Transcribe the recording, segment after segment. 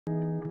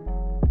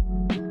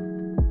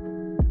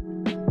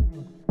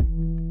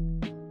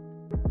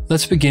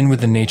Let's begin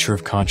with the nature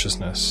of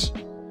consciousness.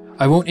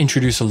 I won't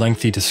introduce a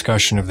lengthy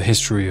discussion of the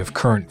history of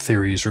current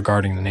theories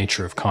regarding the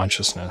nature of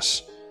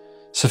consciousness.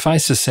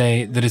 Suffice to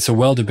say that it's a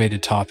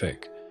well-debated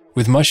topic,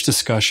 with much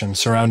discussion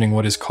surrounding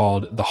what is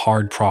called the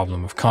hard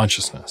problem of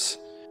consciousness,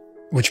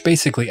 which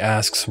basically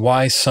asks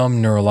why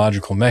some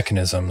neurological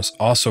mechanisms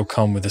also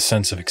come with a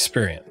sense of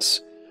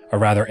experience, a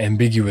rather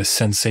ambiguous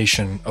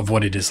sensation of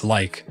what it is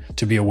like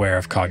to be aware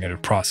of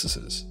cognitive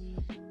processes.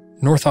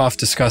 Northoff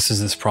discusses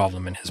this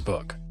problem in his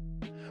book.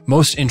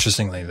 Most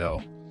interestingly,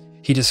 though,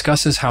 he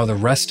discusses how the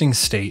resting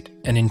state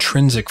and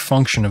intrinsic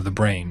function of the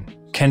brain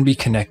can be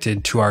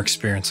connected to our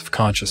experience of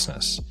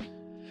consciousness.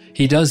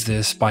 He does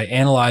this by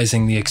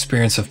analyzing the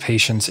experience of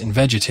patients in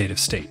vegetative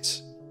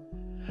states.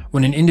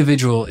 When an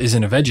individual is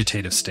in a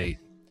vegetative state,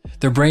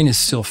 their brain is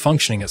still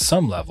functioning at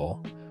some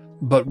level,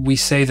 but we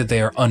say that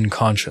they are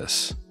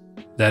unconscious.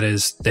 That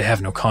is, they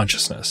have no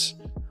consciousness.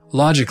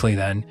 Logically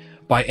then,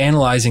 by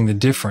analyzing the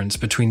difference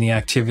between the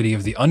activity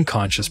of the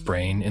unconscious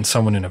brain in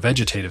someone in a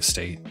vegetative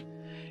state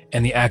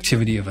and the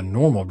activity of a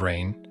normal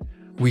brain,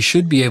 we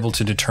should be able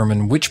to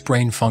determine which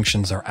brain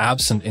functions are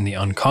absent in the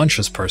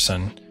unconscious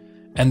person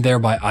and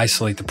thereby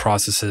isolate the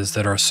processes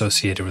that are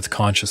associated with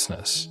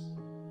consciousness.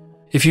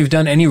 If you've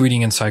done any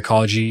reading in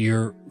psychology,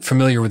 you're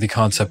familiar with the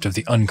concept of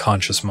the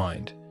unconscious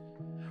mind.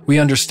 We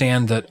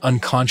understand that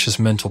unconscious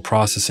mental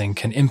processing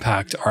can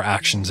impact our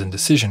actions and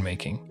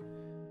decision-making.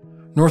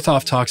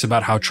 Northoff talks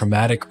about how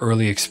traumatic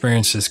early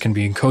experiences can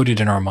be encoded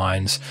in our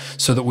minds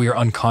so that we are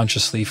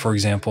unconsciously, for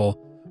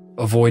example,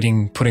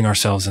 avoiding putting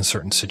ourselves in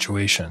certain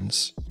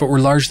situations. But we're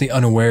largely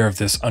unaware of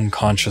this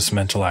unconscious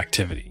mental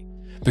activity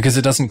because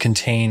it doesn't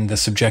contain the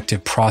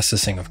subjective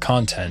processing of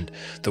content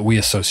that we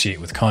associate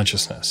with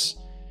consciousness.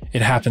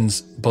 It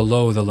happens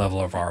below the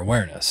level of our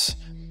awareness.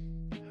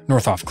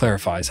 Northoff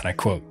clarifies, and I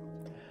quote,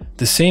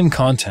 "The same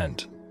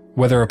content,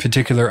 whether a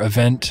particular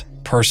event,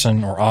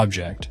 person, or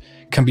object,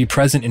 can be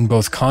present in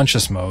both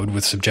conscious mode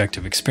with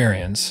subjective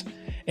experience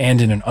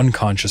and in an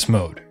unconscious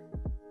mode.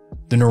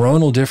 The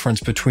neuronal difference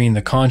between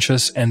the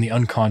conscious and the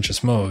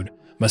unconscious mode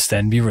must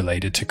then be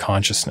related to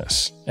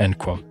consciousness." End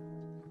quote.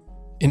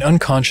 In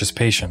unconscious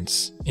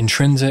patients,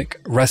 intrinsic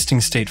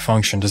resting state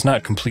function does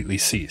not completely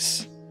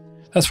cease.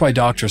 That's why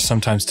doctors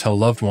sometimes tell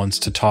loved ones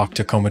to talk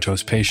to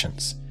comatose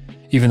patients.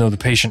 Even though the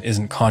patient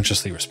isn't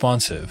consciously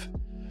responsive,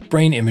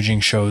 brain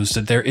imaging shows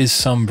that there is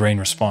some brain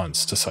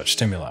response to such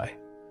stimuli.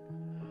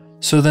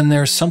 So then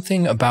there's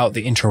something about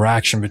the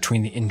interaction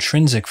between the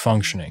intrinsic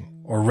functioning,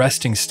 or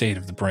resting state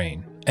of the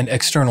brain, and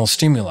external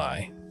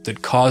stimuli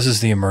that causes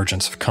the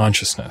emergence of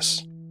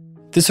consciousness.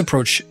 This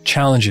approach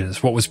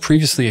challenges what was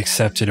previously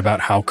accepted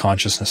about how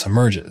consciousness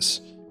emerges.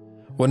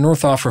 What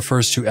Northoff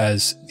refers to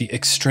as the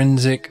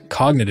extrinsic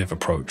cognitive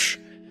approach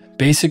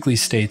basically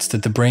states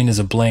that the brain is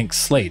a blank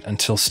slate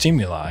until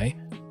stimuli,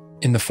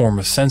 in the form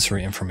of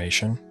sensory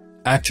information,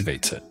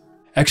 activates it.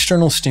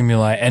 External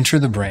stimuli enter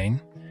the brain,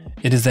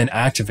 it is then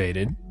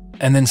activated,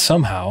 and then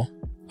somehow,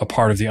 a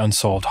part of the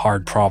unsolved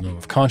hard problem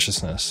of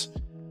consciousness,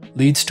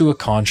 leads to a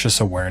conscious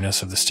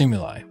awareness of the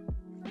stimuli.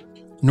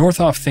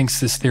 Northoff thinks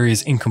this theory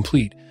is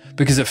incomplete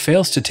because it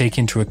fails to take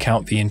into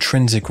account the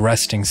intrinsic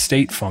resting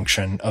state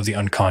function of the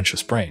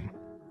unconscious brain.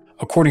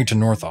 According to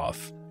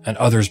Northoff, and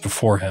others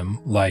before him,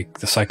 like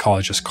the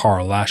psychologist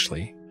Carl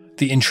Lashley,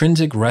 the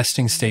intrinsic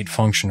resting state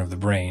function of the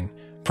brain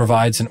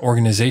provides an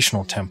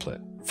organizational template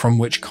from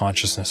which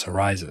consciousness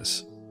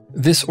arises.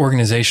 This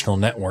organizational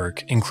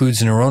network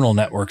includes neuronal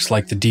networks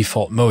like the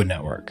default mode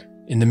network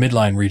in the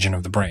midline region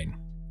of the brain,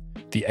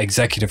 the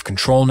executive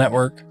control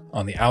network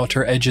on the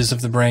outer edges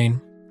of the brain,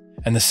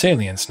 and the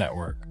salience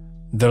network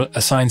that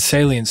assigns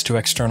salience to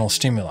external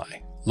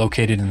stimuli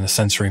located in the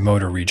sensory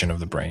motor region of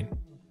the brain.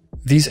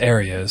 These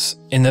areas,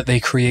 in that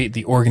they create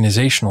the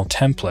organizational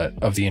template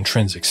of the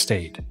intrinsic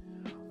state,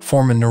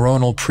 form a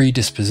neuronal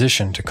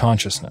predisposition to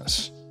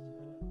consciousness.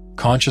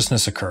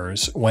 Consciousness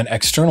occurs when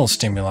external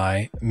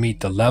stimuli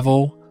meet the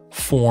level,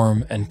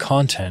 form, and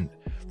content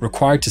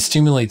required to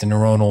stimulate the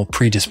neuronal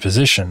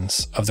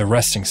predispositions of the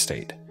resting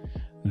state.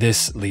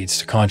 This leads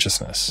to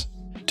consciousness.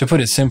 To put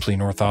it simply,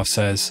 Northoff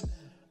says,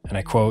 and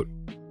I quote,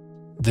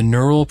 "The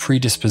neural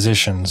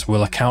predispositions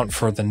will account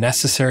for the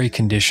necessary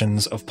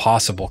conditions of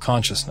possible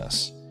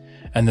consciousness,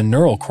 and the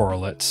neural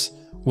correlates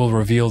will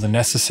reveal the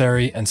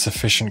necessary and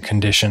sufficient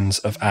conditions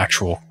of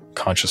actual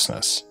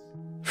consciousness."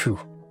 Phew.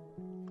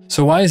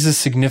 So why is this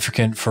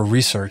significant for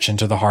research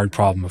into the hard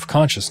problem of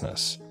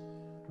consciousness?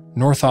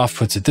 Northoff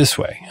puts it this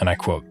way, and I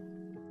quote,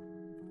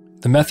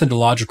 "The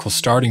methodological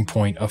starting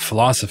point of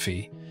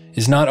philosophy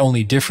is not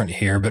only different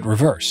here but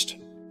reversed.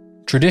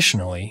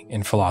 Traditionally,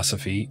 in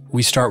philosophy,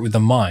 we start with the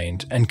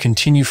mind and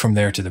continue from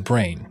there to the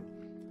brain,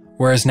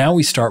 whereas now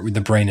we start with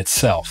the brain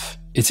itself,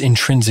 its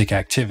intrinsic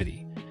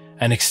activity,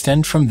 and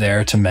extend from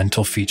there to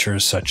mental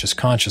features such as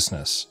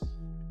consciousness.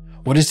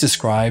 What is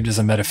described as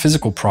a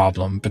metaphysical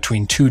problem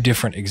between two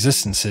different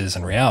existences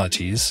and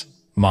realities,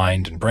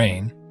 mind and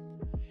brain,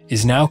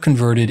 is now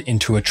converted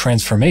into a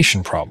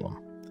transformation problem.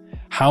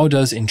 How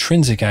does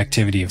intrinsic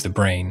activity of the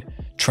brain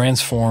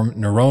transform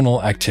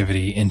neuronal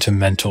activity into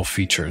mental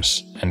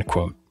features?" End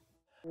quote.